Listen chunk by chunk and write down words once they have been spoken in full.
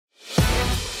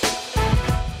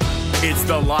It's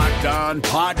the Locked On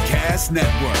Podcast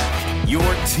Network, your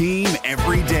team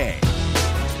every day.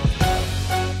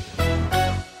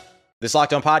 This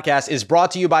Locked On Podcast is brought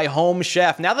to you by Home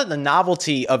Chef. Now that the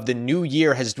novelty of the new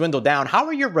year has dwindled down, how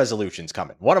are your resolutions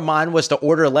coming? One of mine was to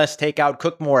order less takeout,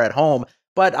 cook more at home,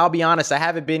 but I'll be honest, I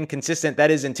haven't been consistent. That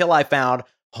is until I found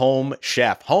Home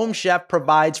Chef. Home Chef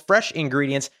provides fresh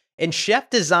ingredients and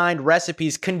chef-designed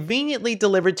recipes conveniently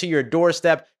delivered to your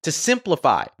doorstep to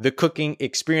simplify the cooking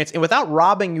experience and without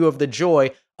robbing you of the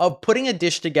joy of putting a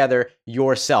dish together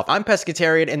yourself. I'm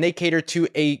pescatarian and they cater to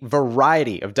a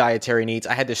variety of dietary needs.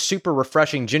 I had this super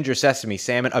refreshing ginger sesame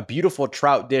salmon, a beautiful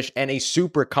trout dish, and a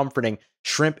super comforting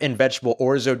shrimp and vegetable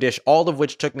orzo dish, all of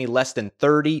which took me less than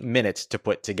 30 minutes to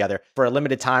put together. For a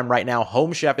limited time right now,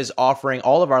 Home Chef is offering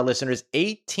all of our listeners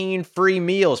 18 free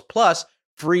meals plus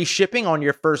free shipping on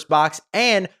your first box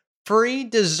and free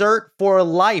dessert for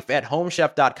life at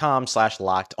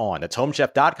homechef.com/lockedon. That's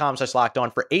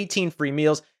homechef.com/lockedon for 18 free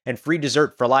meals and free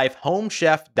dessert for life.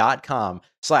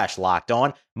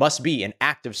 Homechef.com/lockedon. Must be an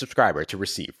active subscriber to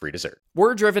receive free dessert.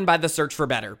 We're driven by the search for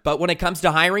better, but when it comes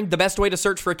to hiring, the best way to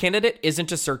search for a candidate isn't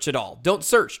to search at all. Don't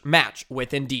search, match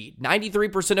with Indeed.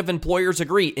 93% of employers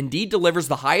agree Indeed delivers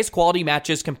the highest quality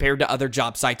matches compared to other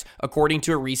job sites, according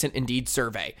to a recent Indeed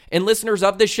survey. And listeners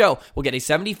of this show will get a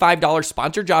 $75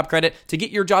 sponsored job credit to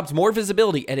get your jobs more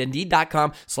visibility at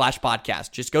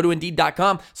Indeed.com/podcast. Just go to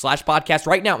Indeed.com/podcast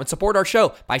right now and support our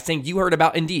show by saying you heard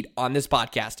about Indeed on this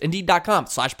podcast.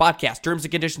 Indeed.com/podcast. Terms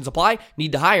and conditions apply.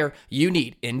 Need to hire? You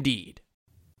need Indeed.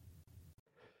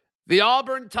 The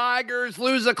Auburn Tigers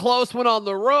lose a close one on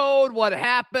the road. What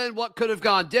happened? What could have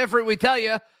gone different? We tell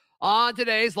you on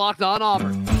today's Locked On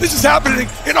Auburn. This is happening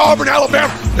in Auburn,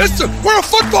 Alabama. We're a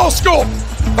football school,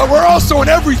 but we're also an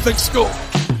everything school.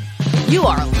 You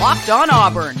are Locked On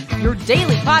Auburn, your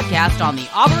daily podcast on the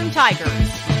Auburn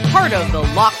Tigers. Part of the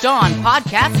Locked On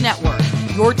Podcast Network,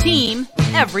 your team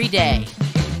every day.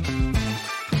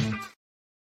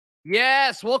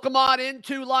 Yes, welcome on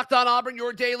into Locked On Auburn,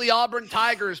 your daily Auburn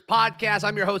Tigers podcast.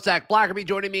 I'm your host, Zach Blackerby.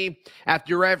 Joining me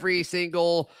after every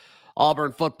single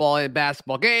Auburn football and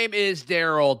basketball game is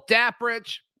Daryl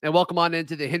Dapprich. And welcome on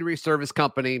into the Henry Service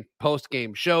Company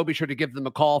post-game show. Be sure to give them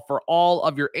a call for all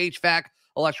of your HVAC,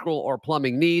 electrical, or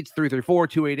plumbing needs.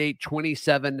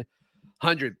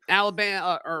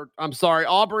 334-288-2700.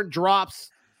 Auburn drops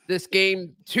this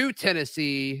game to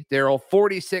Tennessee, Daryl,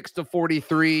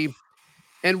 46-43.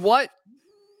 And what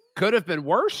could have been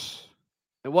worse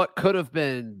and what could have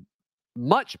been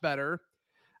much better.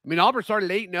 I mean, Auburn started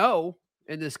 8-0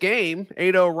 in this game,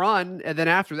 8-0 run. And then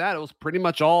after that, it was pretty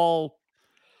much all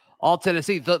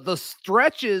Tennessee. The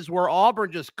stretches where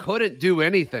Auburn just couldn't do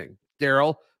anything,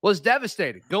 Daryl, was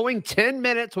devastating. Going 10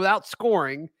 minutes without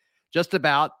scoring, just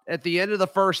about at the end of the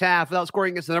first half, without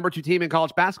scoring against the number 2 team in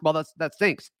college basketball, that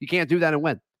stinks. You can't do that and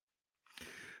win.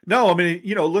 No, I mean,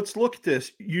 let's look at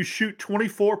this. You shoot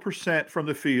 24% from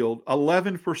the field,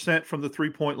 11% from the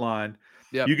three-point line.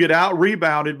 Yep. You get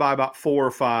out-rebounded by about 4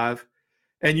 or 5,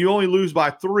 and you only lose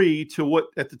by 3 to what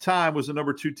at the time was the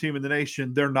number 2 team in the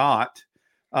nation. They're not.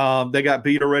 They got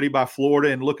beat already by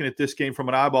Florida, and looking at this game from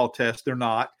an eyeball test, they're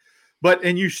not.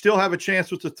 And you still have a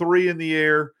chance with the 3 in the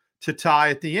air to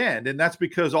tie at the end, and that's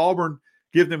because Auburn,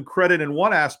 give them credit in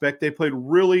one aspect, they played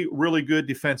really, really good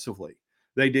defensively.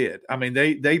 They did. I mean,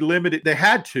 they limited. They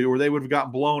had to, or they would have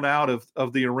gotten blown out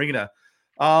of the arena.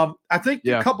 I think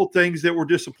a couple things that were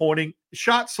disappointing.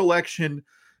 Shot selection,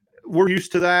 we're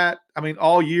used to that. I mean,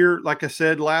 all year, like I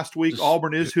said last week,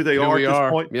 Auburn is who they are at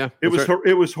this point. Yeah,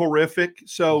 it was horrific.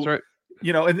 So,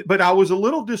 but I was a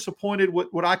little disappointed with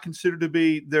what I consider to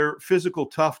be their physical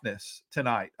toughness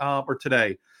tonight or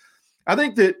today. I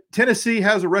think that Tennessee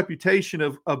has a reputation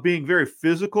of being very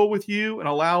physical with you and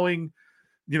allowing.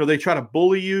 They try to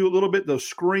bully you a little bit, those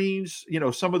screens,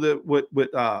 some of what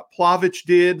Plavich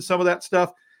did, some of that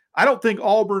stuff. I don't think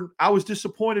Auburn, I was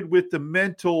disappointed with the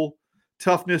mental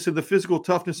toughness and the physical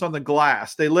toughness on the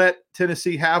glass. They let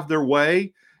Tennessee have their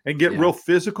way and get real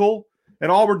physical, and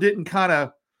Auburn didn't kind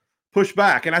of push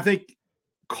back. And I think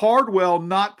Cardwell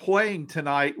not playing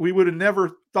tonight, we would have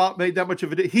never thought made that much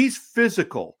of it. He's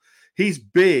physical. He's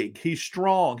big. He's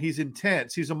strong. He's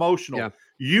intense. He's emotional. Yeah.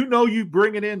 You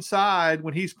bring it inside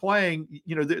when he's playing,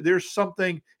 there's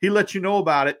something, he lets you know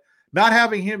about it. Not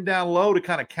having him down low to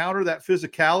kind of counter that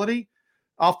physicality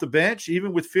off the bench,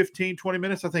 even with 15, 20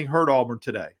 minutes, I think hurt Auburn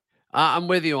today. I'm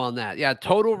with you on that. Yeah,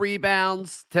 total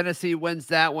rebounds, Tennessee wins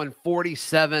that one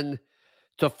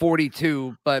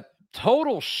 47-42, but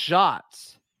total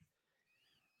shots,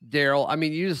 Daryl, I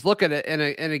mean, you just look at it in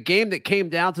a game that came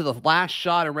down to the last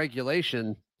shot in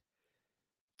regulation.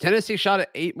 Tennessee shot it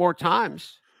 8 more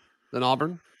times than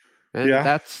Auburn. And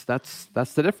that's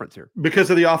the difference here. Because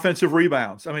of the offensive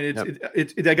rebounds. I mean,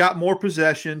 they got more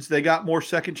possessions. They got more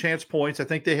second chance points. I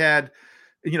think they had,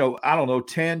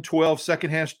 10, 12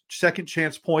 second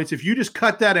chance points. If you just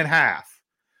cut that in half,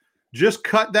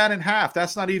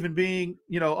 that's not even being,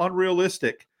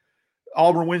 unrealistic.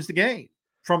 Auburn wins the game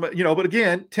but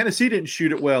again, Tennessee didn't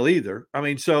shoot it well either.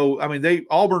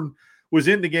 Auburn was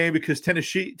in the game because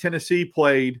Tennessee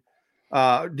played,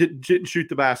 didn't shoot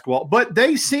the basketball, but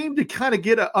they seemed to kind of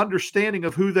get an understanding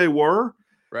of who they were.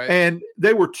 Right. And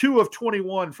they were 2 of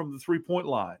 21 from the 3-point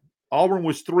line. Auburn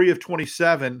was 3 of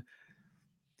 27.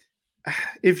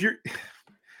 If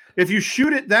you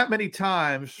shoot it that many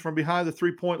times from behind the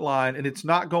 3-point line and it's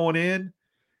not going in,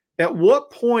 at what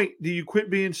point do you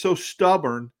quit being so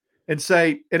stubborn and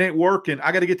say, it ain't working,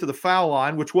 I got to get to the foul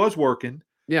line, which was working.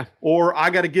 Yeah. Or I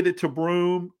got to get it to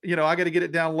Broome, I got to get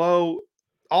it down low.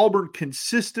 Auburn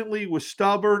consistently was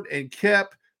stubborn and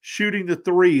kept shooting the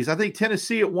threes. I think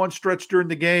Tennessee at one stretch during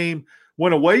the game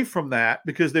went away from that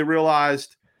because they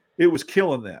realized it was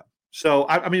killing them. So,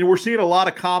 we're seeing a lot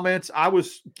of comments. I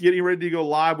was getting ready to go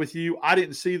live with you. I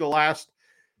didn't see the last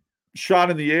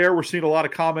shot in the air. We're seeing a lot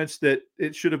of comments that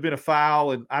it should have been a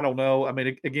foul, and I don't know.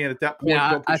 Again, at that point,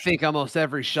 I think almost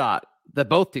every shot that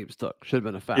both teams took should have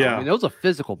been a foul. Yeah. It was a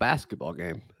physical basketball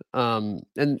game.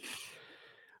 And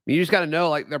you just got to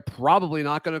know, they're probably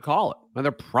not going to call it. And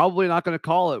they're probably not going to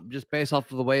call it just based off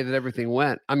of the way that everything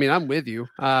went. I'm with you.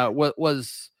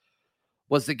 Was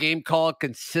the game called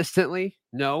consistently?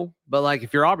 No. But,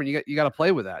 if you're Auburn, you got to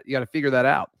play with that. You got to figure that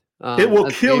out. It will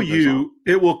kill you.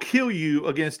 It will kill you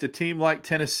against a team like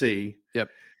Tennessee. Yep.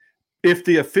 If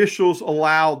the officials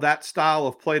allow that style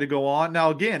of play to go on. Now,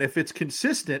 again, if it's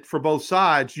consistent for both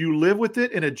sides, you live with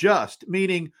it and adjust,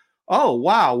 meaning, oh,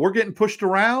 wow, we're getting pushed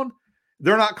around.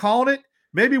 They're not calling it.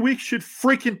 Maybe we should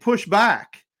freaking push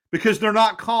back because they're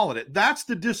not calling it. That's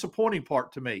the disappointing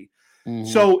part to me. Mm-hmm.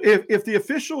 So if the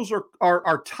officials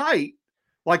are tight,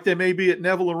 like they may be at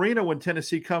Neville Arena when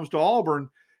Tennessee comes to Auburn,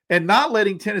 and not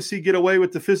letting Tennessee get away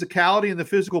with the physicality and the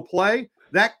physical play,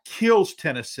 that kills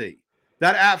Tennessee.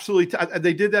 That absolutely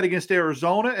they did that against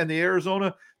Arizona and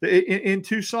in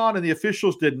Tucson, and the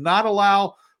officials did not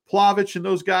allow Plavich and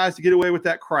those guys to get away with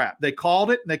that crap. They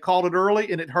called it, and they called it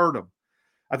early, and it hurt them.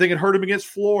 I think it hurt them against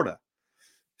Florida.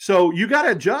 So you got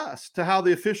to adjust to how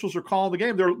the officials are calling the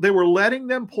game. They were letting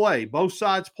them play, both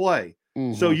sides play.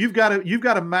 Mm-hmm. So you've got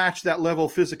to match that level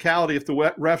of physicality if the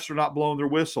refs are not blowing their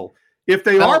whistle. If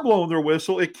they are blowing their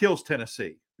whistle, it kills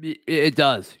Tennessee. It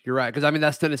does. You're right. Because,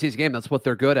 that's Tennessee's game. That's what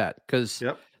they're good at. Because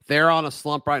they're on a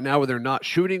slump right now where they're not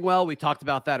shooting well. We talked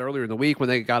about that earlier in the week when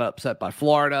they got upset by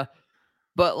Florida.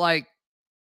 But,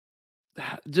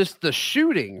 just the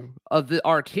shooting of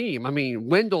our team.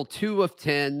 Wendell 2 of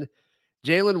 10.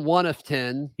 Jalen 1 of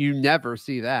 10. You never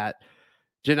see that.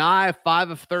 Janai 5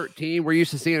 of 13. We're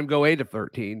used to seeing him go 8 of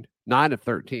 13. 9 of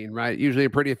 13, right? Usually a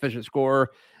pretty efficient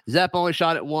scorer. Zepp only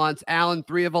shot it once. Allen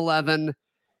 3 of 11.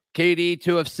 KD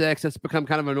 2 of 6. That's become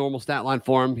kind of a normal stat line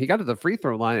for him. He got to the free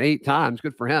throw line 8 times.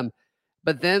 Good for him.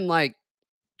 But then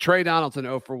Trey Donaldson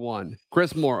 0 for 1.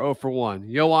 Chris Moore 0 for 1.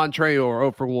 Yohan Traore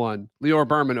 0 for 1. Lior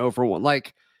Berman 0 for 1.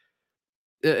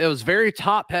 It was very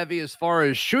top heavy as far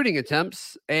as shooting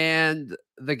attempts, and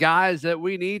the guys that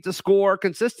we need to score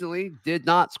consistently did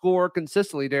not score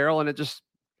consistently, Daryl, and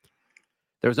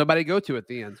there was nobody to go to at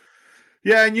the end.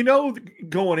 Yeah, and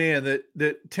going in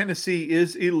that Tennessee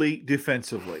is elite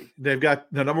defensively. They've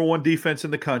got the number 1 defense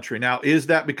in the country. Now, is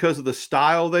that because of the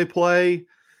style they play?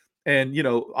 And,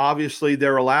 obviously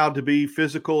they're allowed to be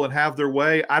physical and have their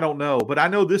way. I don't know. But I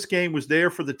know this game was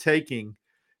there for the taking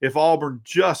if Auburn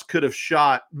just could have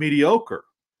shot mediocre.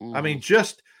 Mm-hmm.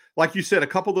 Just like you said, a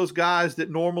couple of those guys that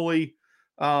normally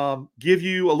give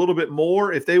you a little bit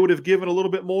more, if they would have given a little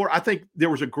bit more. I think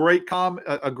there was a great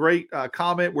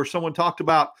comment where someone talked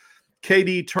about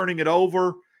KD turning it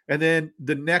over, and then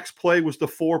the next play was the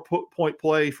 4-point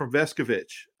play from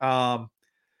Veskovich.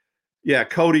 Yeah,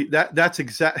 Cody,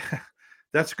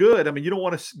 that's good. You don't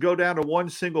want to go down to one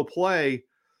single play,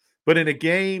 but in a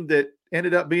game that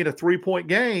ended up being a 3-point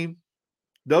game,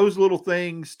 those little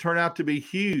things turn out to be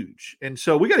huge. And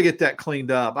so we got to get that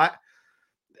cleaned up.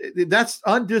 That's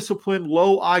undisciplined,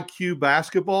 low IQ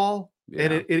basketball,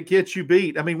 and it gets you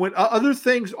beat. When other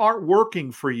things aren't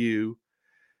working for you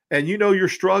and you're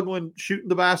struggling shooting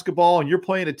the basketball and you're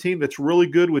playing a team that's really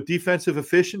good with defensive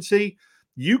efficiency,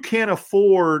 you can't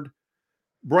afford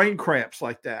brain cramps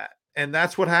like that. And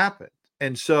that's what happened.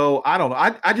 And so I don't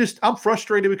know. I'm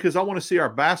frustrated because I want to see our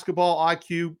basketball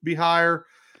IQ be higher.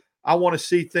 I want to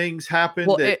see things happen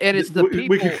that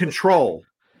we can control.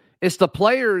 It's the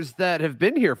players that have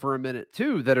been here for a minute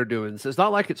too that are doing this. It's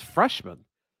not like it's freshmen.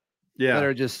 Yeah. That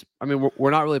are just, I mean,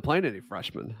 we're not really playing any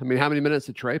freshmen. I mean, how many minutes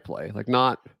did Trey play? Like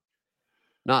not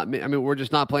me. I mean, we're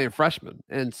just not playing freshmen.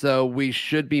 And so we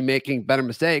should be making better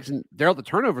mistakes. And Daryl, the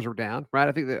turnovers were down, right?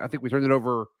 I think we turned it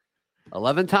over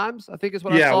 11 times, I think is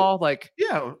what I saw. Like,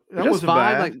 yeah, that was wasn't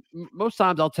fine. bad. Like most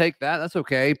times I'll take that. That's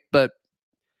okay. But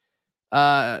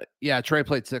yeah, Trey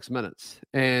played 6 minutes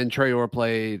and Trayor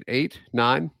played 8,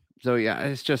 9. So yeah,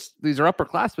 it's just, these are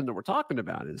upperclassmen that we're talking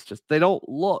about. It's just, they don't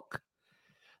look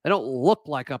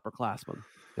like upperclassmen.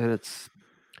 And it's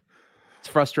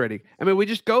frustrating. I mean, we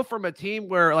just go from a team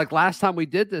where, like last time we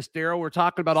did this, Daryl, we're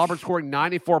talking about Auburn scoring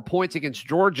 94 points against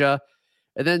Georgia.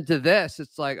 And then to this,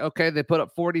 it's like, okay, they put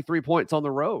up 43 points on the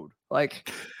road.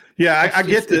 Like, yeah, I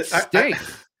get the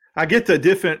stinks. I get the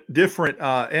different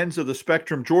ends of the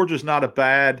spectrum. Georgia's not a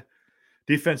bad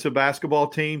defensive basketball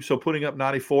team, so putting up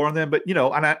 94 on them. But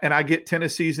and I get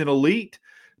Tennessee's an elite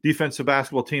defensive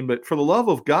basketball team. But for the love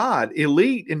of God,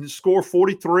 elite and score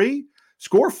 43,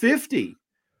 score 50,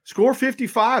 score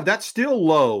 55. That's still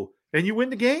low, and you win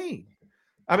the game.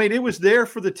 I mean, it was there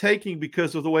for the taking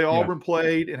because of the way Auburn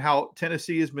played and how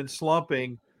Tennessee has been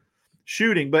slumping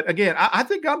shooting. But again, I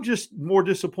think I'm just more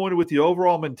disappointed with the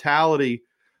overall mentality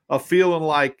of feeling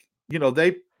like,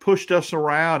 they pushed us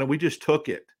around and we just took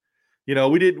it.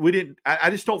 We didn't, I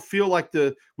just don't feel like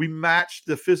we matched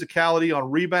the physicality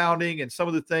on rebounding and some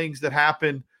of the things that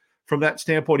happened from that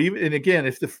standpoint. Even, and again,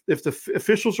 if the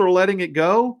officials are letting it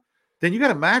go, then you got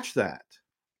to match that.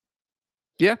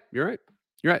 Yeah, you're right.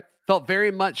 You're right. Felt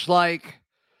very much like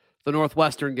the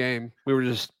Northwestern game.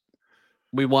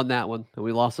 We won that one and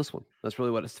we lost this one. That's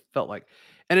really what it felt like.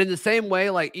 And in the same way,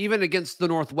 like even against the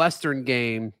Northwestern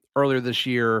game earlier this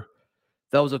year,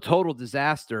 that was a total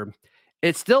disaster.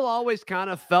 It still always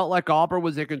kind of felt like Auburn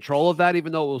was in control of that,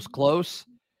 even though it was close.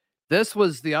 This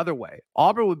was the other way.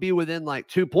 Auburn would be within like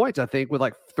 2 points, I think, with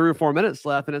like 3 or 4 minutes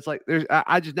left. And it's like,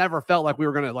 I just never felt like we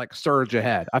were going to like surge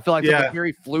ahead. I feel like something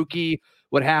very fluky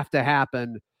would have to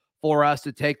happen for us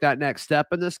to take that next step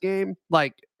in this game.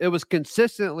 Like it was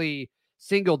consistently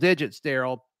single digits,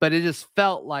 Daryl, but it just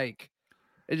felt like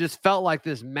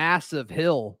this massive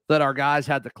hill that our guys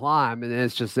had to climb. And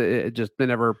it's just, they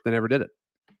never did it.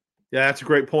 Yeah, that's a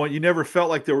great point. You never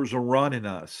felt like there was a run in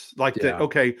us. Like that,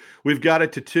 okay, we've got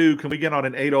it to 2. Can we get on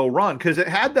an 8-0 run? Because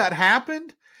had that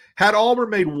happened, had Auburn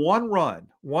made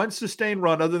one sustained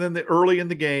run other than the early in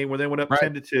the game when they went up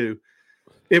 10-2,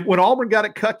 when Auburn got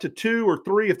it cut to 2 or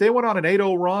 3, if they went on an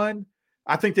 8-0 run,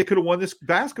 I think they could have won this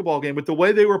basketball game. But the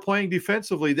way they were playing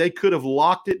defensively, they could have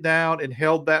locked it down and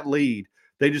held that lead.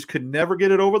 They just could never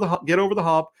get over the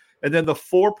hump. And then the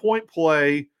 4-point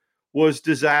play was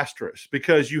disastrous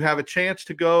because you have a chance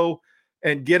to go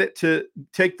and get it to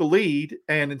take the lead,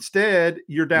 and instead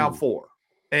you're down 4.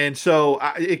 And so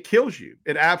it kills you.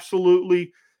 It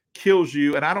absolutely kills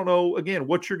you. And I don't know, again,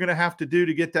 what you're going to have to do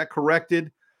to get that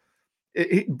corrected.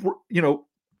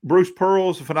 Bruce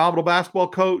Pearl's a phenomenal basketball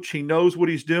coach. He knows what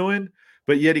he's doing,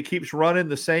 but yet he keeps running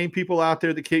the same people out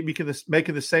there that keep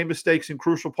making the same mistakes in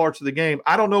crucial parts of the game.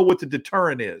 I don't know what the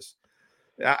deterrent is.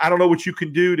 I don't know what you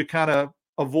can do to kind of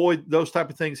avoid those type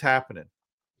of things happening.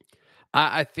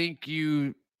 I think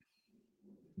you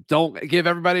don't give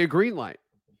everybody a green light.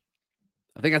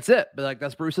 I think that's it. But like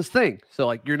that's Bruce's thing. So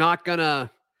like you're not gonna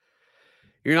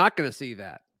see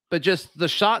that. But just the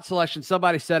shot selection,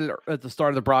 somebody said it at the start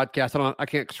of the broadcast. I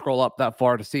can't scroll up that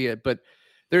far to see it, but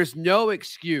there's no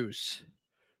excuse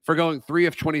for going 3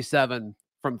 of 27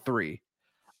 from 3.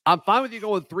 I'm fine with you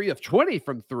going 3 of 20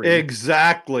 from 3.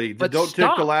 Exactly. But don't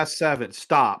take the last 7.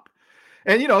 Stop.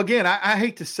 And, again, I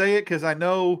hate to say it because I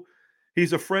know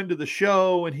he's a friend of the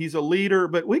show and he's a leader,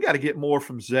 but we got to get more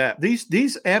from Zepp.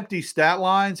 These empty stat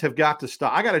lines have got to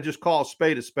stop. I got to just call a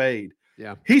spade a spade.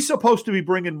 Yeah. He's supposed to be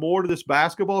bringing more to this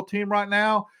basketball team right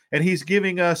now, and he's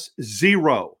giving us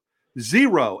 0.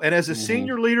 And as a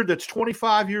senior leader that's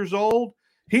 25 years old,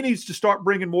 he needs to start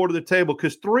bringing more to the table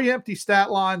because 3 empty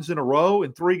stat lines in a row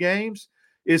in 3 games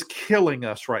is killing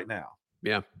us right now.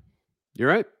 Yeah, you're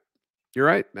right.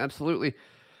 Absolutely.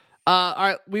 All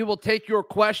right. We will take your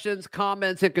questions,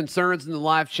 comments, and concerns in the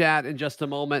live chat in just a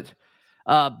moment.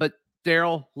 But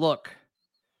Daryl, look,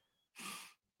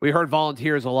 we heard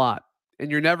volunteers a lot, and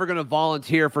you're never going to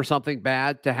volunteer for something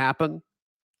bad to happen,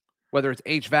 whether it's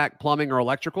HVAC, plumbing, or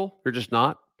electrical. You're just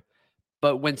not.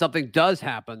 But when something does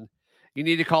happen, you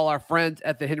need to call our friends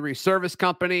at the Henry Service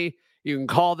Company. You can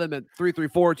call them at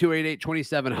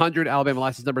 334-288-2700, Alabama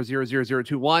license number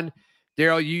 00021.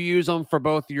 Daryl, you use them for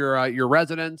both your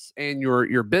residence and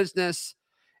your business.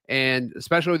 And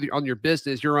especially on your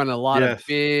business, you're running a lot of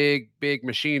big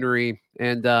machinery,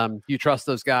 and you trust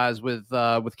those guys with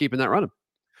keeping that running.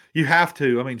 You have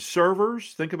to. I mean,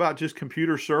 servers, think about just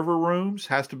computer server rooms,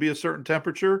 has to be a certain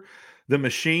temperature. The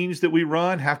machines that we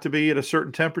run have to be at a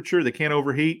certain temperature. They can't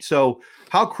overheat. So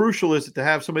how crucial is it to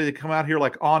have somebody that come out here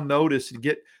like on notice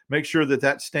and make sure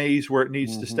that stays where it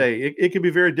needs to stay? It can be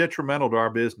very detrimental to our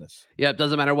business. Yeah, it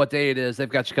doesn't matter what day it is. They've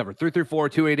got you covered.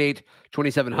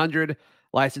 334-288-2700,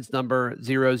 license number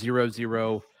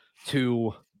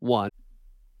 00021.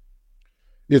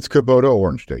 It's Kubota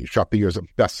Orange Day. Shop the year's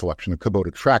best selection of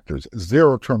Kubota tractors,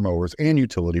 zero-turn mowers, and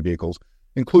utility vehicles,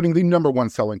 including the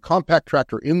 #1 selling compact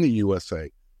tractor in the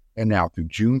USA. And now through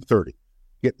June 30,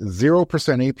 get 0%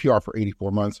 APR for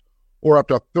 84 months or up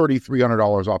to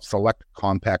 $3,300 off select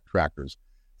compact tractors.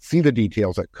 See the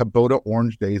details at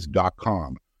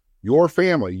KubotaOrangeDays.com. Your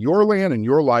family, your land, and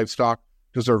your livestock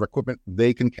deserve equipment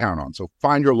they can count on. So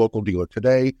find your local dealer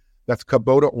today. That's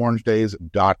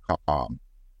KubotaOrangeDays.com.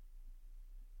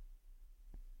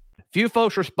 Few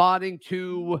folks responding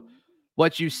to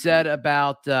what you said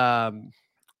about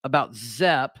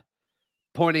Zepp,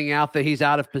 pointing out that he's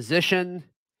out of position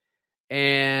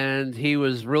and he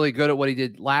was really good at what he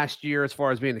did last year as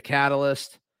far as being a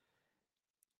catalyst.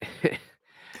 I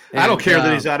don't care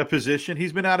that he's out of position.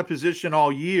 He's been out of position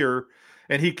all year,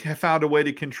 and he found a way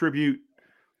to contribute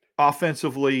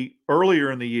offensively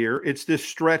earlier in the year. It's this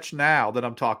stretch now that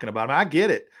I'm talking about. I mean, I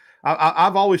get it.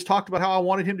 I've always talked about how I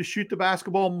wanted him to shoot the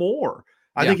basketball more.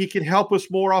 I think he can help us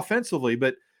more offensively,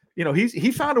 but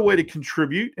he found a way to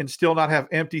contribute and still not have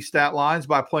empty stat lines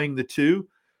by playing the two.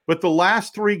 But the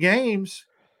last 3 games,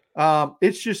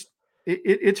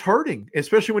 it's hurting,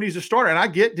 especially when he's a starter. And I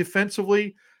get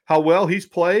defensively how well he's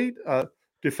played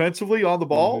defensively on the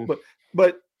ball,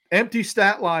 but empty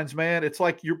stat lines, man, it's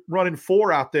like you're running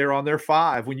 4 out there on their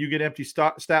 5 when you get empty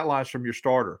stat lines from your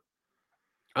starter.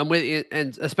 I'm with you,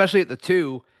 and especially at the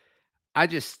 2, I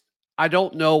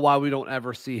don't know why we don't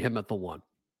ever see him at the 1.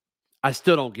 I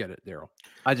still don't get it, Daryl.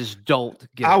 I just don't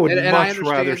get it. I would much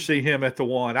rather see him at the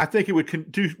 1. I think it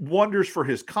would do wonders for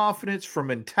his confidence, for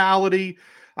mentality.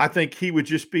 I think he would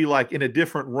just be like in a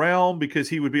different realm because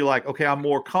he would be like, okay, I'm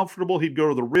more comfortable. He'd go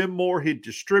to the rim more. He'd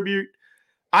distribute.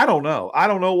 I don't know. I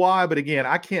don't know why, but again,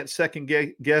 I can't second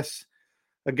guess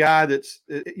a guy that's,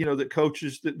 that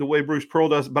coaches the way Bruce Pearl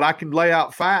does, but I can lay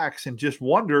out facts and just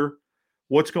wonder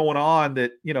what's going on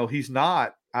that, he's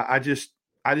not. I just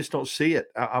don't see it.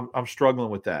 I'm struggling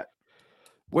with that.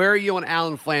 Where are you on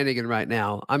Alan Flanigan right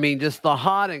now? I mean, just the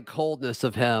hot and coldness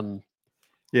of him.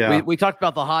 Yeah. We talked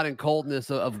about the hot and coldness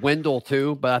of Wendell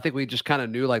too, but I think we just kind of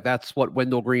knew like that's what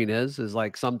Wendell Green is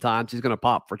like sometimes he's going to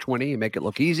pop for 20 and make it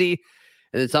look easy.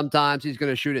 And then sometimes he's going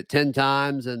to shoot it 10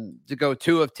 times and to go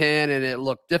 2 of 10 and it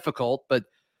looked difficult. But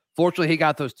fortunately, he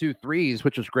got those 2 threes,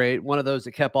 which was great. One of those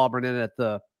that kept Auburn in at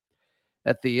the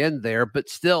end there. But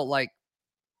still, like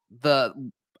the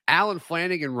Alan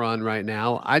Flanigan run right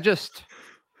now, I just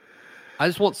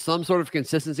want some sort of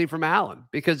consistency from Alan,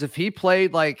 because if he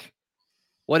played like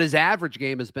what his average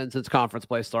game has been since conference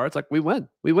play starts, like we win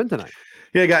tonight.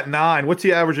 Yeah, he got 9. What's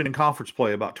he averaging in conference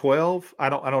play? About 12? I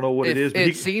don't know what it is. But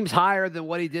it seems higher than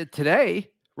what he did today,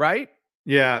 right?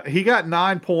 Yeah, he got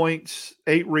 9 points,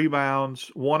 8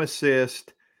 rebounds, 1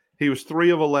 assist. He was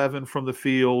 3 of 11 from the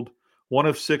field, 1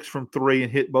 of 6 from 3,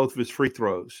 and hit both of his free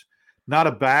throws. Not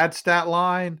a bad stat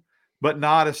line, but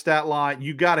not a stat line.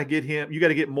 You got to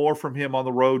get more from him on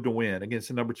the road to win against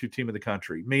the number 2 team in the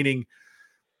country. Meaning,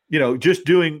 just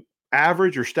doing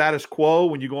average or status quo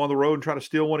when you go on the road and try to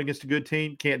steal one against a good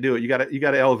team, can't do it. You got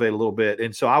to elevate a little bit.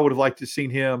 And so I would have liked to have seen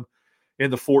him in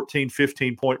the 14,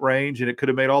 15 point range, and it could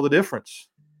have made all the difference.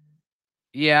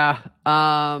 Yeah.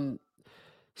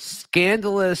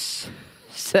 Scandalous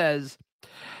says,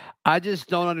 I just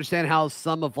don't understand how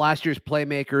some of last year's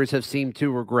playmakers have seemed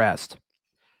to regressed.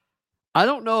 I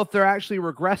don't know if they're actually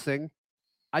regressing.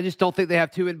 I just don't think they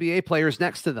have 2 NBA players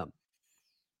next to them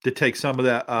to take some of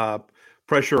that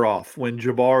pressure off when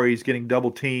Jabari's getting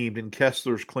double teamed and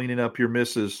Kessler's cleaning up your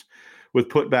misses with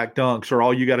putback dunks, or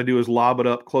all you got to do is lob it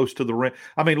up close to the rim.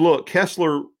 I mean, look,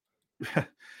 Kessler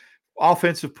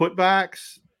offensive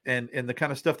putbacks and the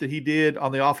kind of stuff that he did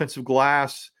on the offensive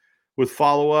glass with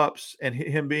follow-ups and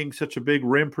him being such a big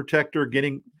rim protector,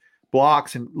 getting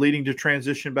blocks and leading to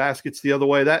transition baskets the other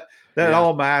way, that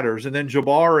all matters. And then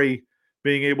Jabari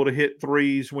being able to hit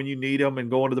threes when you need them and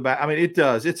go into the back. I mean, it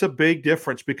does. It's a big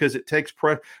difference because it takes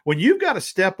pressure. When you've got to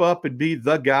step up and be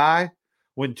the guy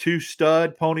when 2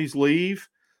 stud ponies leave,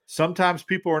 sometimes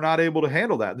people are not able to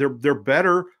handle that. They're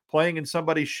better playing in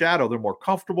somebody's shadow. They're more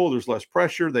comfortable. There's less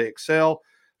pressure. They excel.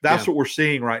 That's what we're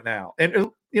seeing right now.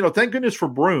 And thank goodness for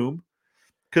Broom,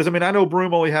 because, I mean, I know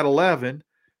Broom only had 11,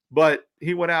 but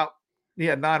he went out, he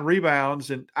had 9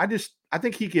 rebounds, and I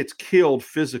think he gets killed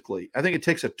physically. I think it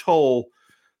takes a toll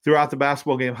throughout the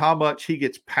basketball game how much he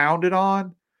gets pounded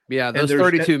on. Yeah, those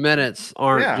 32 minutes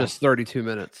aren't just 32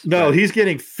 minutes. No, right? He's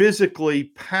getting physically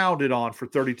pounded on for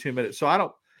 32 minutes.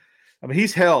 So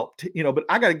he's helped, but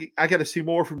I got to see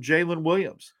more from Jalen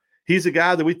Williams. He's a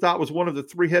guy that we thought was one of the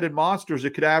 3-headed monsters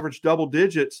that could average double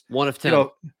digits. 1 of 10.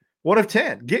 1 of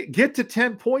 10. Get to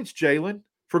 10 points, Jalen.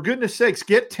 For goodness sakes,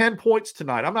 get 10 points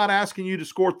tonight. I'm not asking you to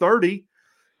score 30.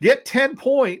 Get 10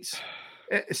 points,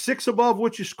 6 above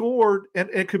what you scored, and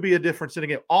it could be a difference in a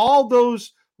game. All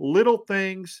those little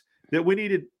things that we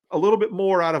needed a little bit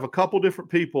more out of a couple different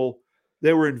people,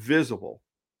 they were invisible,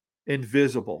 and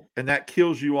that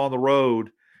kills you on the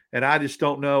road. And I just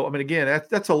don't know. I mean, again,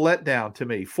 that's a letdown to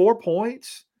me. 4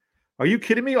 points? Are you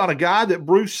kidding me? On a guy that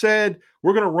Bruce said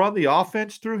we're going to run the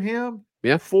offense through him?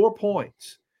 Yeah. 4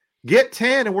 points. Get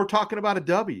 10, and we're talking about a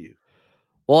W.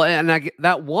 Well, and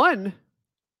that one,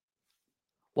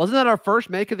 wasn't that our first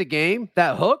make of the game?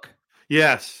 That hook?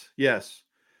 Yes.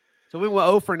 So we went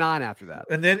 0 for 9 after that.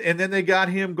 And then they got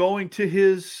him going to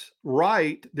his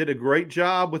right, did a great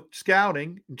job with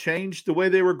scouting, and changed the way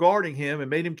they were guarding him and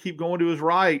made him keep going to his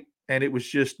right, and it was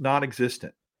just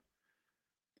non-existent.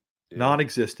 Yeah.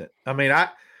 Non-existent. I mean,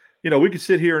 we could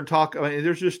sit here and talk. I mean,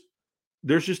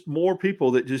 there's just more people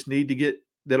that just need to get,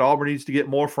 that Auburn needs to get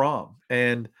more from.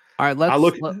 And all right,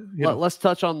 let's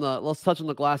touch on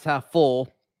the glass half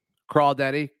full.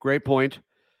 Crawdaddy, great point.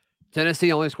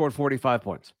 Tennessee only scored 45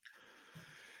 points.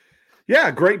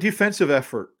 Yeah, great defensive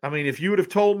effort. I mean, if you would have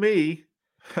told me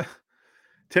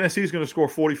Tennessee's going to score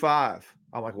 45,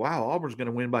 I'm like, wow, Auburn's going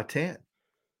to win by 10,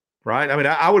 right? I mean,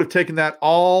 I would have taken that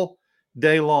all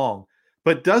day long.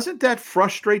 But doesn't that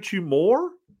frustrate you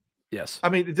more? Yes. I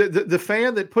mean, the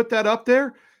fan that put that up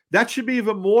there, that should be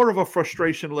even more of a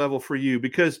frustration level for you,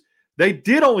 because they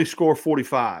did only score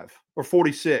 45 or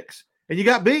 46, and you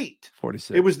got beat.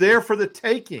 46. It was there for the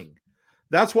taking.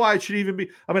 That's why it should even be.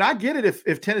 I mean, I get it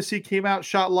if Tennessee came out,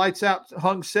 shot lights out,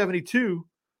 hung 72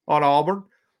 on Auburn,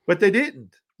 but they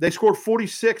didn't. They scored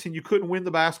 46, and you couldn't win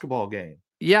the basketball game.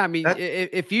 Yeah, I mean,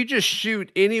 if you just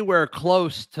shoot anywhere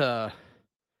close to,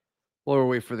 what were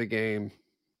we for the game?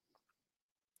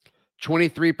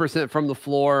 23% from the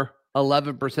floor,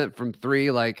 11% from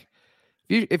 3. Like,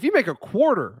 if you make a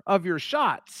quarter of your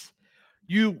shots,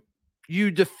 you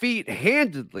defeat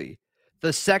handedly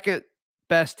the second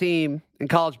best team in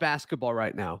college basketball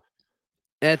right now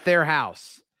at their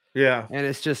house. Yeah. And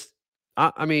it's just,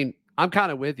 I mean, I'm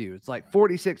kind of with you. It's like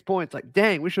 46 points. Like,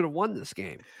 dang, we should have won this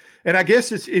game. And I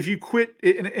guess it's if you quit,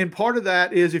 and part of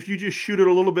that is if you just shoot it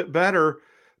a little bit better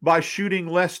by shooting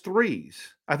less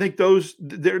threes. I think those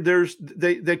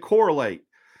they correlate.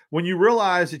 When you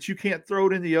realize that you can't throw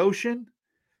it in the ocean,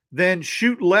 then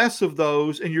shoot less of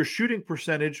those, and your shooting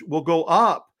percentage will go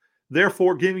up,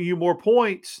 therefore giving you more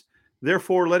points,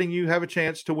 therefore letting you have a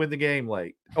chance to win the game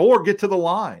late or get to the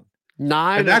line.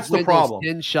 9 and that's the problem.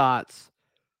 10 shots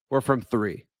were from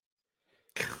 3.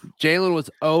 Jalen was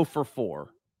 0 for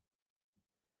 4.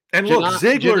 And look,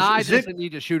 Ziegler doesn't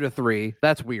need to shoot a 3.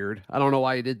 That's weird. I don't know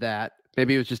why he did that.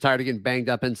 Maybe he was just tired of getting banged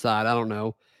up inside. I don't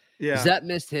know. Yeah. Zep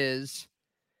missed his.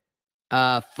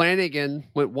 Flanagan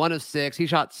went 1 of 6. He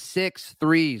shot 6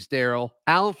 threes, Daryl.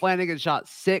 Alan Flanagan shot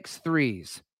 6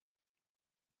 threes.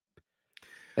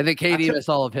 I think KD missed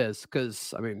all of his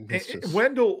because, I mean, it's just...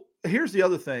 Wendell, here's the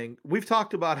other thing. We've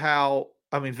talked about how,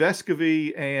 I mean,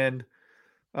 Vescovy and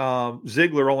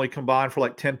Ziegler only combined for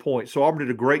like 10 points. So Auburn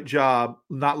did a great job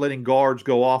not letting guards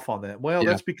go off on them. Well,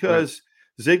 that's because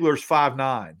Ziegler's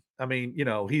 5'9". I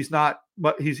mean, he's not,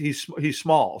 but he's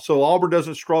small. So Auburn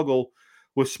doesn't struggle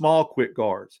with small, quick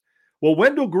guards. Well,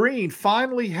 Wendell Green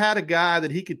finally had a guy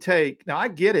that he could take. Now, I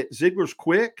get it. Ziegler's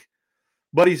quick,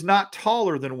 but he's not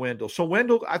taller than Wendell. So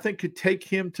Wendell, I think, could take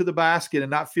him to the basket and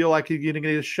not feel like he's getting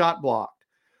his shot blocked.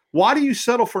 Why do you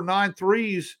settle for 9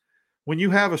 threes when you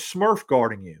have a Smurf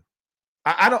guarding you?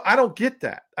 I don't get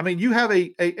that. I mean, you have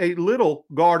a little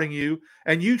guarding you,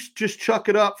 and you just chuck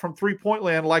it up from 3-point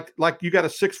land like you got a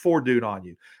 6'4" dude on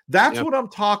you. That's what I'm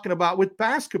talking about with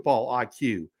basketball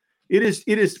IQ. It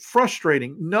is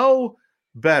frustrating. Know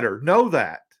better. Know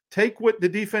that. Take what the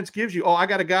defense gives you. Oh, I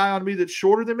got a guy on me that's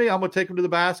shorter than me. I'm going to take him to the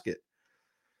basket.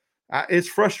 It's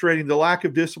frustrating, the lack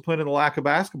of discipline and the lack of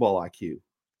basketball IQ.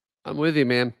 I'm with you,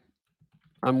 man.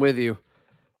 I'm with you.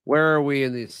 Where are we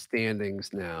in these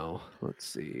standings now? Let's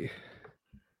see.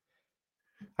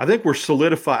 I think we're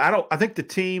solidified. I think the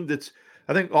team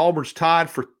I think Auburn's tied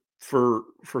for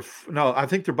no, I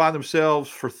think they're by themselves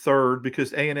for third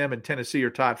because A&M and Tennessee are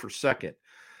tied for second.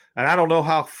 And I don't know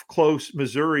how close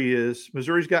Missouri is.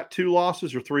 Missouri's got 2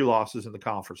 losses or 3 losses in the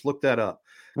conference. Look that up.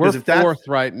 We're fourth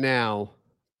right now,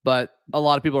 but a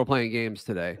lot of people are playing games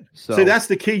today. So see, that's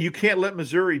the key. You can't let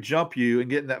Missouri jump you and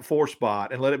get in that 4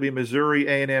 spot and let it be Missouri,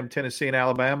 A&M, Tennessee, and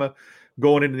Alabama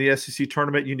going into the SEC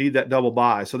tournament. You need that double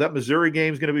bye. So that Missouri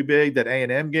game is going to be big. That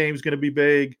A&M game is going to be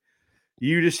big.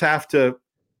 You just have to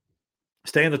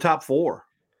stay in the top 4.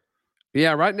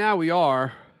 Yeah, right now we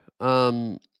are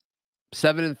 7-3.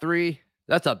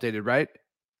 That's updated, right?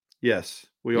 Yes,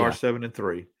 we are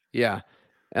 7-3. Yeah,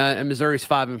 and Missouri's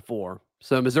 5-4.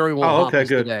 So Missouri won't hump us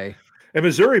today. And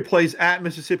Missouri plays at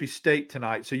Mississippi State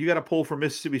tonight, so you got to pull for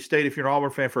Mississippi State if you're an Auburn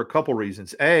fan for a couple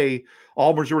reasons. A,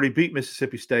 Auburn's already beat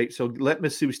Mississippi State, so let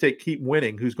Mississippi State keep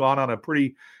winning, who's gone on a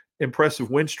pretty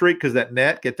impressive win streak because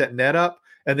get that net up,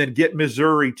 and then get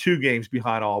Missouri 2 games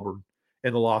behind Auburn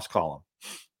in the loss column.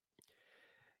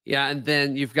 Yeah, and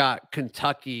then you've got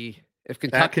Kentucky. If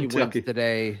Kentucky wins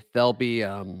today, they'll be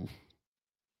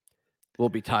we'll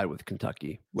be tied with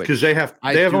Kentucky because they have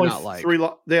only 3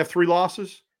 they have 3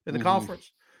 losses in the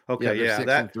conference. Okay, yeah,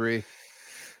 6-3.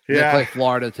 Yeah, they play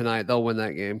Florida tonight. They'll win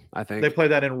that game, I think. They play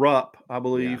that in Rupp, I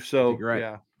believe. So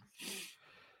right.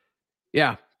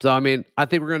 Yeah. So I mean, I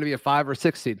think we're going to be a 5 or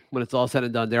 6 seed when it's all said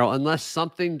and done, Daryl, unless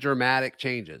something dramatic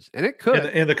changes, and it could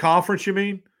in the conference. You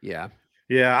mean? Yeah.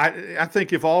 Yeah, I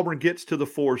think if Auburn gets to the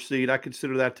 4 seed, I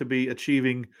consider that to be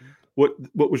achieving what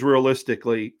was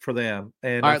realistically for them.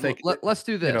 And all right, I think let's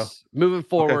do this. Moving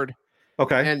forward.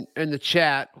 Okay. And in the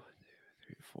chat, 1,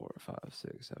 2, 3, 4, 5,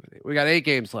 6, 7, 8. We got 8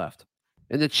 games left.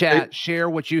 In the chat, share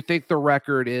what you think the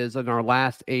record is in our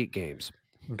last 8 games.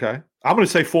 Okay. I'm going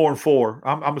to say 4-4.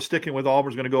 I'm sticking with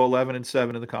Auburn's going to go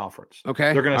 11-7 in the conference.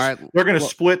 Okay. They're going to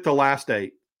split the last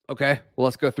 8. Okay. Well,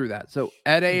 let's go through that. So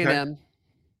at A&M.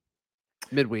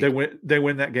 Midweek. They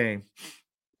win that game.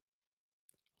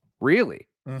 Really?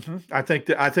 Mm-hmm. I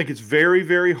think it's very,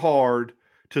 very hard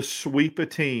to sweep a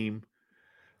team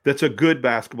that's a good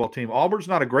basketball team. Auburn's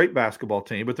not a great basketball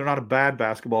team, but they're not a bad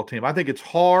basketball team. I think it's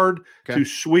hard to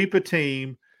sweep a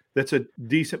team that's a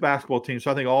decent basketball team.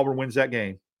 So I think Auburn wins that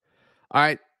game. All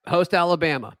right. Host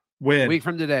Alabama. Win. A week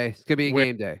from today. It's going to be a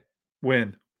game day.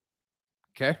 Win.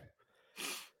 Okay.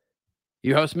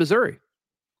 You host Missouri.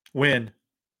 Win.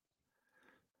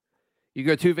 You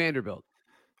go to Vanderbilt.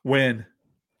 Win.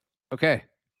 Okay.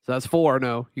 So that's 4.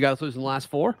 No. You got to lose in the last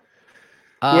 4?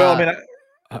 Well, I mean,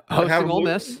 hosting Ole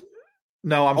Miss.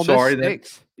 No, I'm Ole sorry.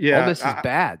 Miss yeah, Ole Miss is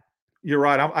bad. You're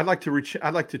right. I'd like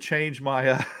to change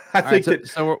my.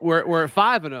 So we're at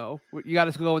 5-0. You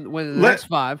got to go and win the next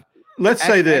 5. Let's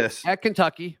say this at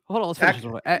Kentucky. Hold on. Let's finish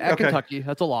this. At Kentucky,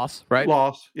 that's a loss, right?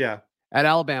 Loss. Yeah. At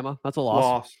Alabama, that's a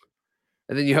loss.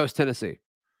 And then you host Tennessee.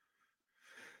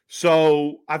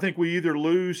 So I think we either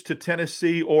lose to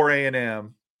Tennessee or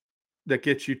A&M. That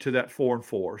gets you to that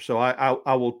 4-4. So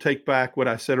I will take back what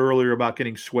I said earlier about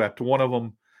getting swept. One of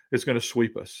them is going to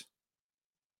sweep us.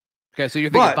 Okay, so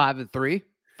you're thinking 5-3,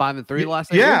 5-3 the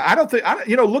last. Yeah, I don't think.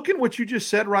 Looking what you just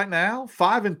said right now,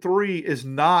 5-3 is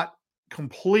not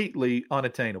completely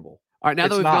unattainable. All right, now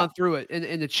that we've gone through it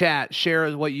in the chat, share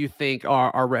what you think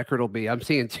our record will be. I'm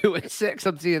seeing 2-6.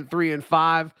 I'm seeing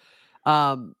 3-5.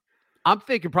 I'm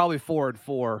thinking probably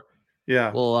 4-4.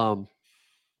 Yeah. We'll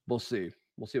see.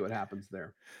 We'll see what happens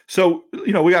there. So,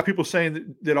 we got people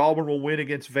saying that Auburn will win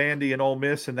against Vandy and Ole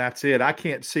Miss, and that's it. I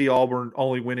can't see Auburn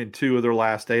only winning 2 of their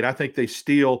last 8. I think they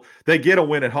get a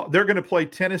win at home. They're going to play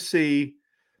Tennessee,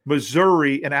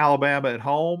 Missouri, and Alabama at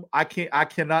home. I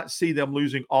cannot see them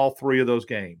losing all 3 of those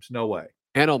games. No way.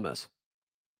 And Ole Miss.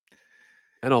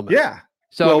 Yeah.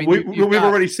 So we've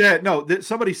already said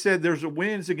somebody said there's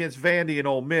wins against Vandy and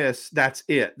Ole Miss. That's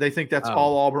it. They think that's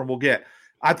all Auburn will get.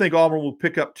 I think Auburn will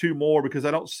pick up 2 more because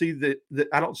I don't see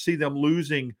I don't see them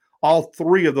losing all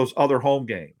 3 of those other home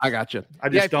games. I got you. I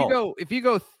just don't. If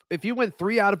you win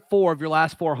 3 out of 4 of your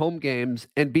last 4 home games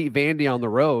and beat Vandy on the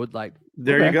road,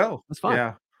 there you go. That's fine.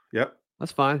 Yeah. Yep.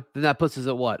 That's fine. Then that puts us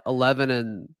at what?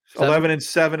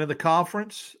 11-7 in the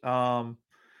conference.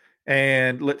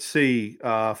 And let's see,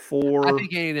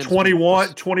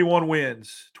 21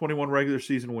 wins, 21 regular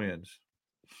season wins.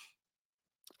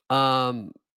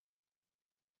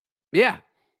 Yeah,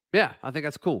 I think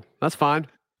that's cool. That's fine.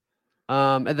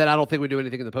 And then I don't think we do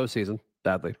anything in the postseason,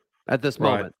 sadly, at this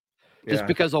moment. Just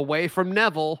because away from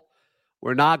Neville,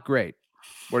 we're not great.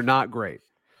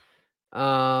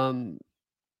 Can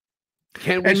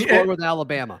we score with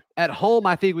Alabama? At home,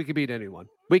 I think we could beat anyone.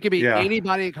 We could beat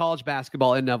anybody in college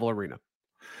basketball in Neville Arena.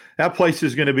 That place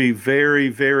is going to be very,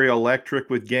 very electric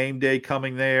with game day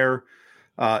coming there.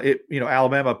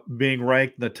 Alabama being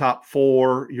ranked in the top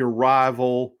 4, your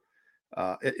rival.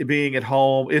 it being at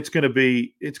home, it's going to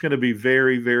be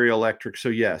very, very electric. So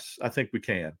yes, I think we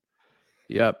can.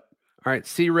 Yep. All right.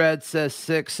 C-Red says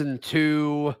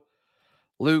 6-2.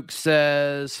 Luke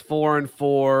says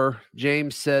 4-4.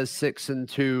 James says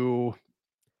 6-2.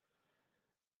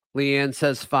 Leanne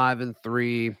says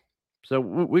 5-3. So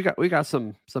we got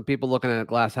some people looking at a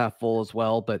glass half full as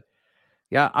well. But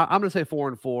yeah, I'm going to say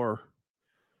 4-4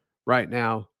 right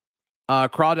now.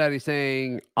 Crawdaddy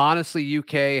saying, honestly,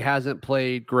 UK hasn't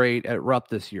played great at Rupp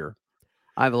this year.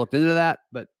 I haven't looked into that,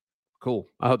 but cool.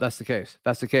 I hope that's the case. If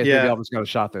that's the case, maybe Auburn's got a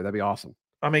shot there. That'd be awesome.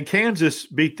 I mean, Kansas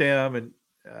beat them,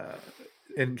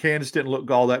 and Kansas didn't look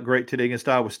all that great today against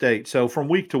Iowa State. So from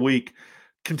week to week,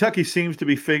 Kentucky seems to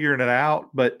be figuring it out,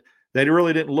 but they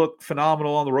really didn't look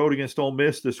phenomenal on the road against Ole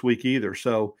Miss this week either.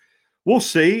 So we'll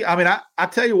see. I mean, I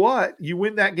tell you what, you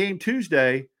win that game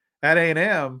Tuesday at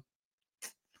A&M,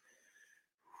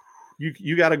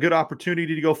 you got a good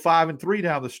opportunity to go 5-3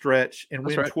 down the stretch and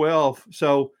win 12.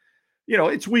 So,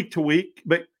 it's week to week.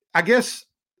 But I guess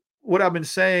what I've been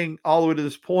saying all the way to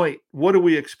this point, what do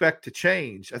we expect to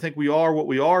change? I think we are what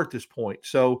we are at this point.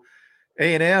 So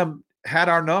A&M had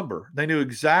our number. They knew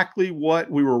exactly what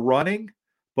we were running.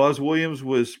 Buzz Williams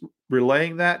was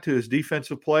relaying that to his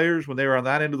defensive players when they were on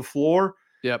that end of the floor.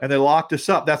 Yep. And they locked us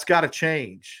up. That's got to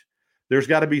change. There's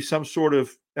got to be some sort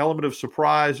of element of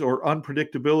surprise or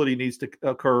unpredictability needs to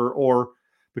occur, or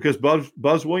because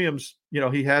Buzz Williams,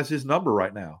 he has his number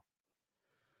right now.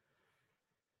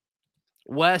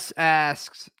 Wes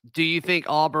asks, do you think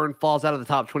Auburn falls out of the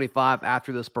top 25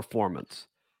 after this performance?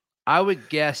 I would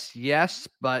guess yes,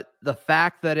 but the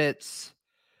fact that it's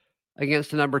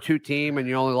against the number 2 team and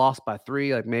you only lost by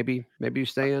 3, like maybe you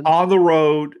stay in. On the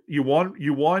road, you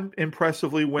won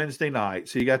impressively Wednesday night.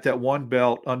 So you got that one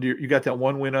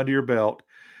win under your belt.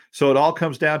 So it all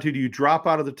comes down to, do you drop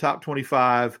out of the top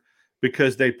 25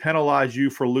 because they penalize you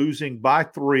for losing by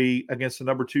 3 against the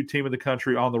number 2 team in the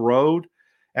country on the road?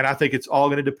 And I think it's all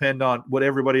going to depend on what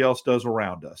everybody else does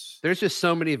around us. There's just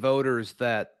so many voters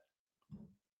that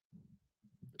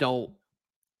don't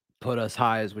put us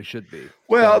high as we should be.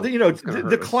 Well, so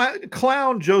the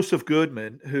clown Joseph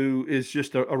Goodman, who is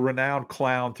just a renowned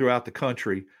clown throughout the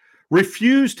country,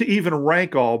 refused to even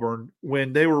rank Auburn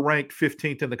when they were ranked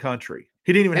 15th in the country.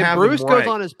 He didn't even have them ranked. Bruce goes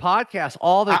on his podcast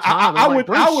all the time. I would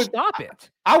stop it.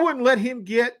 I wouldn't let him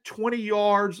get 20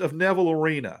 yards of Neville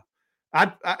Arena.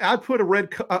 I'd put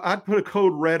a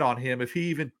code red on him if he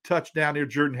even touched down near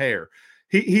Jordan Hare.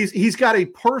 He's got a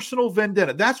personal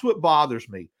vendetta. That's what bothers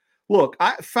me. Look,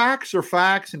 facts are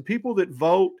facts, and people that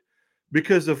vote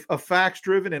because of facts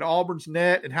driven in Auburn's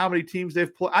net and how many teams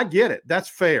they've played, I get it. That's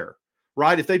fair,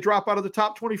 right? If they drop out of the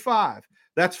top 25,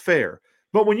 that's fair.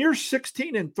 But when you're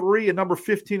 16-3 and number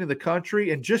 15 in the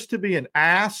country, and just to be an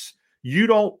ass, you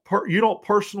don't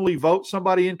personally vote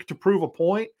somebody in to prove a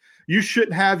point. You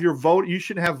shouldn't have your vote. You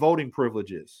shouldn't have voting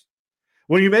privileges.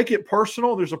 When you make it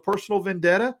personal, there's a personal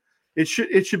vendetta. It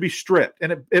should be stripped,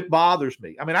 and it bothers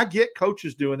me. I mean, I get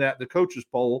coaches doing that in the coaches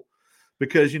poll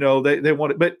because they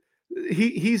want it, but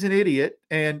he's an idiot,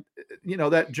 and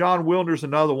that John Wilner's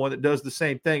another one that does the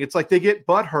same thing. It's like they get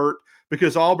butthurt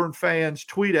because Auburn fans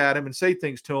tweet at him and say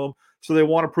things to him, so they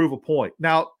want to prove a point.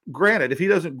 Now, granted, if he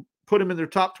doesn't put him in their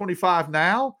top 25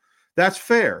 now, that's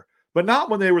fair, but not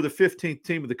when they were the 15th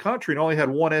team of the country and only had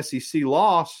one SEC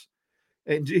loss,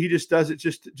 and he just does it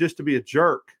just to be a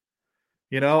jerk.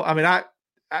 I mean,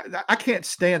 I can't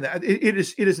stand that. It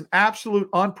is an absolute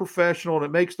unprofessional, and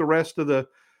it makes the rest of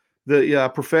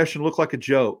the profession look like a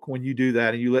joke when you do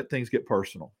that and you let things get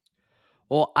personal.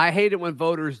 Well, I hate it when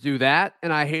voters do that,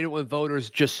 and I hate it when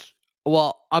voters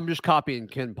I'm just copying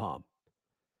Ken Palm.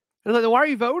 And like, why are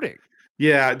you voting?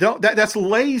 Yeah, that's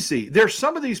lazy. There's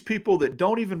some of these people that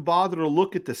don't even bother to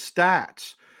look at the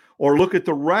stats or look at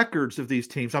the records of these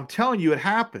teams. I'm telling you, it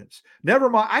happens.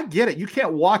 Never mind. I get it. You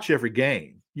can't watch every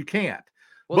game. You can't.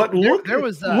 Well, but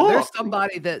there's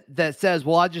somebody that says,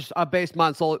 well, I based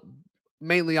mine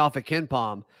mainly off of Ken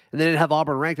Palm, and they didn't have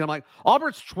Auburn ranked. And I'm like,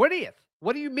 Auburn's 20th.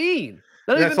 What do you mean?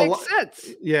 That doesn't even make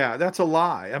sense. Yeah, that's a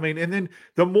lie. I mean, and then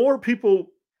the more people,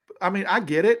 I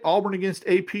get it. Auburn against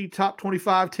AP top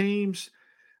 25 teams.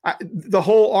 The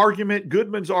whole argument,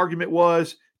 Goodman's argument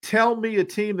was, tell me a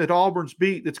team that Auburn's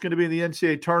beat that's going to be in the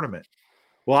NCAA tournament.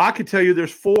 Well, I could tell you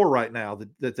there's 4 right now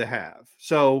that they have.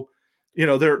 So, they're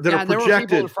projected. There were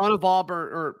people in front of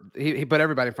Auburn, or he put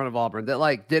everybody in front of Auburn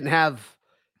that didn't have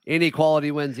any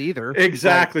quality wins either.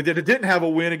 Exactly. That it didn't have a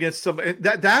win against somebody.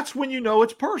 That's when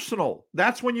it's personal.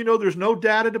 That's when there's no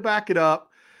data to back it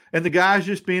up, and the guy's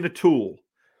just being a tool.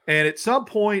 And at some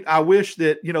point, I wish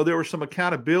that there was some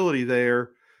accountability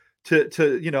there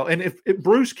and if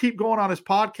Bruce keep going on his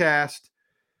podcast,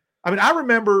 I mean, I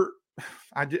remember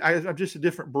I'm just a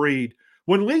different breed.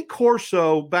 When Lee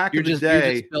Corso back in the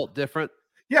day, you just felt different.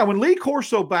 Yeah, when Lee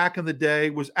Corso back in the day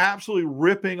was absolutely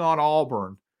ripping on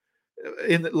Auburn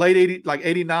in the late 80s, like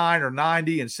 89 or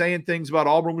 90, and saying things about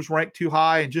Auburn was ranked too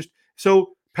high, and just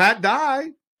so Pat Dye,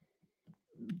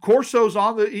 Corso's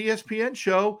on the ESPN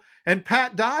show, and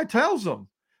Pat Dye tells him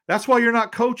that's why you're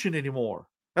not coaching anymore.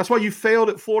 That's why you failed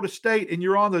at Florida State, and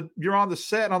you're on the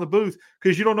set and on the booth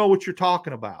because you don't know what you're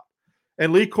talking about.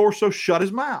 And Lee Corso shut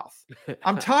his mouth.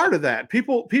 I'm tired of that.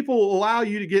 People allow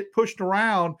you to get pushed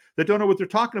around that don't know what they're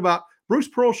talking about. Bruce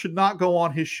Pearl should not go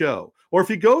on his show. Or if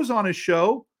he goes on his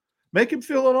show, make him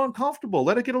feel a little uncomfortable.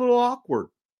 Let it get a little awkward.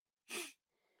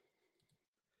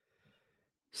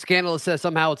 Scandalous says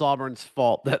somehow it's Auburn's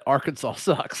fault that Arkansas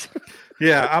sucks.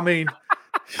 Yeah, I mean,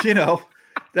 that's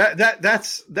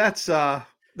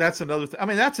another thing. I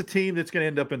mean, that's a team that's going to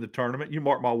end up in the tournament. You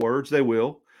mark my words, they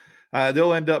will.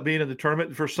 They'll end up being in the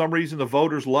tournament. For some reason, the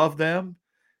voters love them.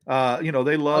 They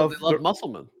love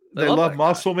Musselman. They love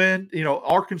Musselman.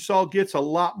 Arkansas gets a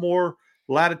lot more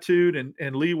latitude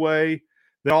and leeway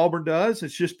than Auburn does.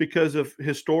 It's just because of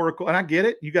historical. And I get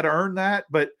it. You got to earn that.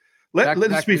 But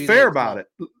let's be fair about it.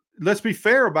 Let's be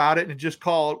fair about it and just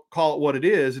call it what it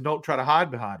is and don't try to hide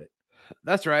behind it.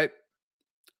 That's right.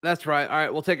 That's right. All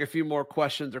right, we'll take a few more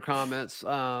questions or comments.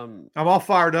 I'm all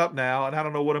fired up now, and I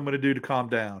don't know what I'm going to do to calm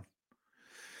down.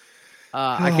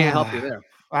 I can't help you there.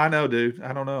 I know, dude.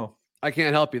 I don't know. I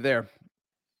can't help you there.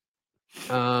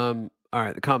 All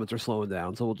right, the comments are slowing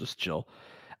down, so we'll just chill.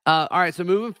 All right, so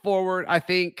moving forward, I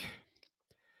think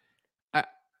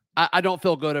I don't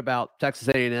feel good about Texas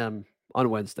A&M on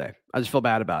Wednesday. I just feel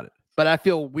bad about it. But I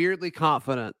feel weirdly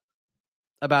confident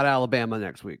about Alabama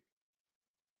next week.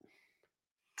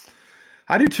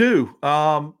 I do too.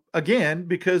 Again,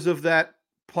 because of that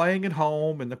playing at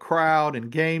home and the crowd and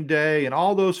game day and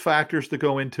all those factors that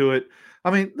go into it.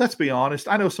 I mean, let's be honest.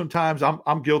 I know sometimes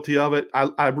I'm guilty of it.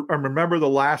 I remember the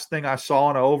last thing I saw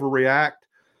and I overreact.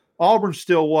 Auburn's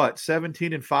still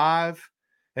 17-5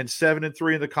 and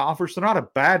 7-3 in the conference. They're not a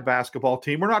bad basketball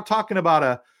team. We're not talking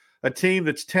about a team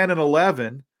that's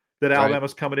 10-11 that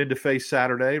Alabama's coming in to face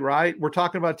Saturday, right? We're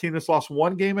talking about a team that's lost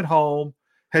one game at home,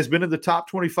 has been in the top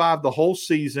 25 the whole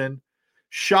season,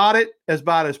 shot it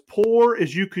about as poor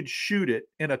as you could shoot it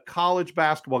in a college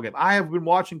basketball game. I have been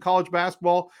watching college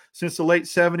basketball since the late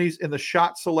 70s, and the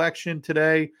shot selection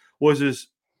today was as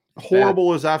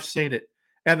horrible as I've seen it.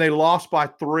 And they lost by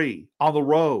 3 on the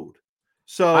road.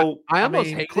 So I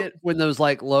almost hate it when those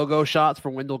logo shots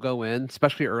from Wendell go in,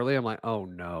 especially early. I'm like, oh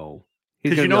no.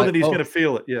 Because you know that he's going to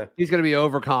feel it. Yeah. He's going to be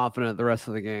overconfident the rest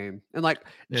of the game. And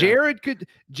Jared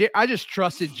I just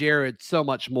trusted Jared so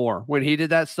much more when he did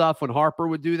that stuff, when Harper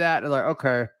would do that. And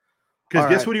okay. Because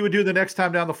guess what he would do the next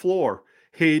time down the floor?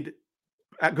 He'd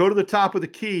go to the top of the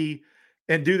key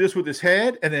and do this with his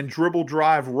head and then dribble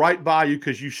drive right by you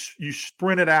because you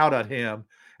sprinted out at him.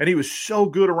 And he was so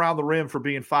good around the rim for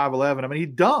being 5'11". I mean,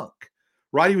 he'd dunk,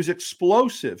 right? He was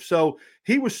explosive. So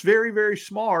he was very, very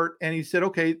smart. And he said,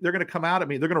 okay, they're going to come out at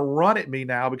me. They're going to run at me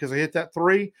now because I hit that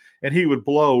 3. And he would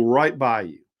blow right by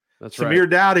you. That's Samir right.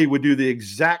 Dowdy would do the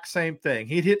exact same thing.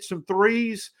 He'd hit some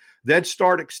 3s. They'd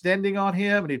start extending on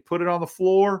him, and he'd put it on the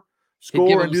floor,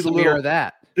 score, and do the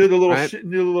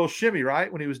little shimmy,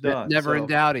 right, when he was done. Never in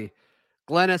Dowdy.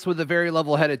 Glennis with a very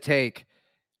level-headed take.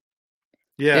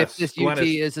 Yes, if this UT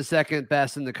is the second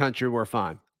best in the country, we're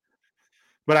fine.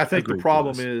 But I think the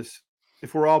problem is,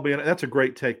 if we're all being, that's a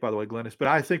great take, by the way, Glennis, but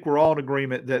I think we're all in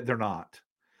agreement that they're not.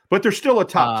 But they're still a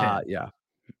top 10.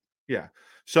 Yeah.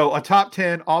 So a top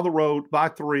 10 on the road by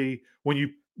 3, when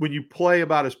you play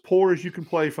about as poor as you can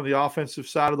play from the offensive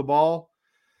side of the ball,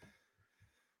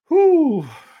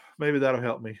 maybe that'll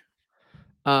help me.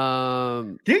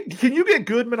 Can you get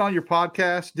Goodman on your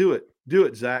podcast? Do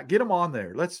it, Zach. Get him on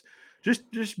there. Let's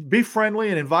just be friendly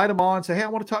and invite him on. Say, hey, I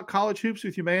want to talk college hoops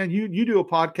with you, man. You do a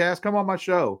podcast. Come on my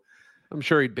show. I'm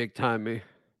sure he'd big time me.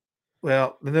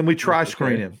 Well, and then we try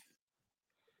screen him.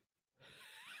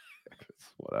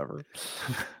 Whatever.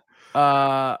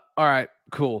 All right,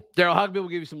 cool. Daryl, how can people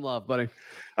give you some love, buddy?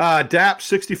 DAP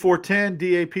 6410,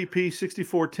 DAPP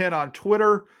 6410 on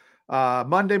Twitter.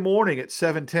 Monday morning at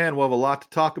 7:10, we'll have a lot to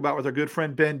talk about with our good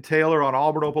friend Ben Taylor on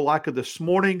Auburn Opelika this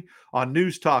morning on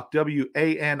News Talk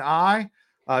WANI.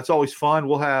 It's always fun.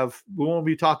 We won't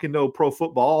be talking no pro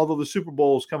football, although the Super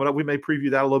Bowl is coming up. We may preview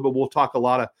that a little bit. We'll talk a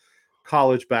lot of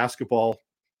college basketball.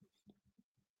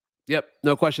 Yep,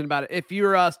 no question about it. If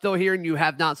you're still here and you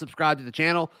have not subscribed to the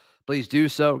channel, please do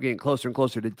so. We're getting closer and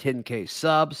closer to 10K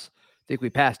subs. think we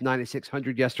passed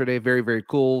 9,600 yesterday. Very, very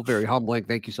cool. Very humbling.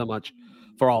 Thank you so much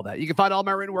for all that. You can find all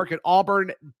my written work at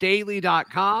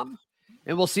auburndaily.com.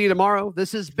 And we'll see you tomorrow.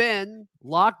 This has been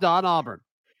Locked On Auburn.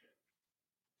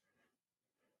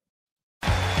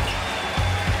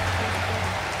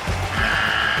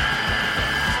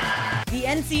 The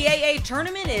NCAA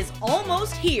tournament is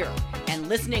almost here, and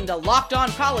listening to Locked On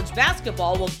College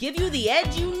Basketball will give you the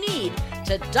edge you need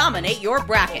to dominate your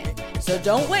bracket. So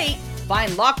don't wait.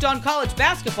 Find Locked On College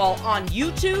Basketball on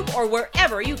YouTube or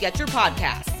wherever you get your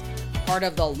podcasts. Part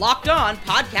of the Locked On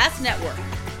Podcast Network.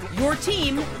 Your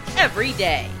team every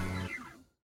day.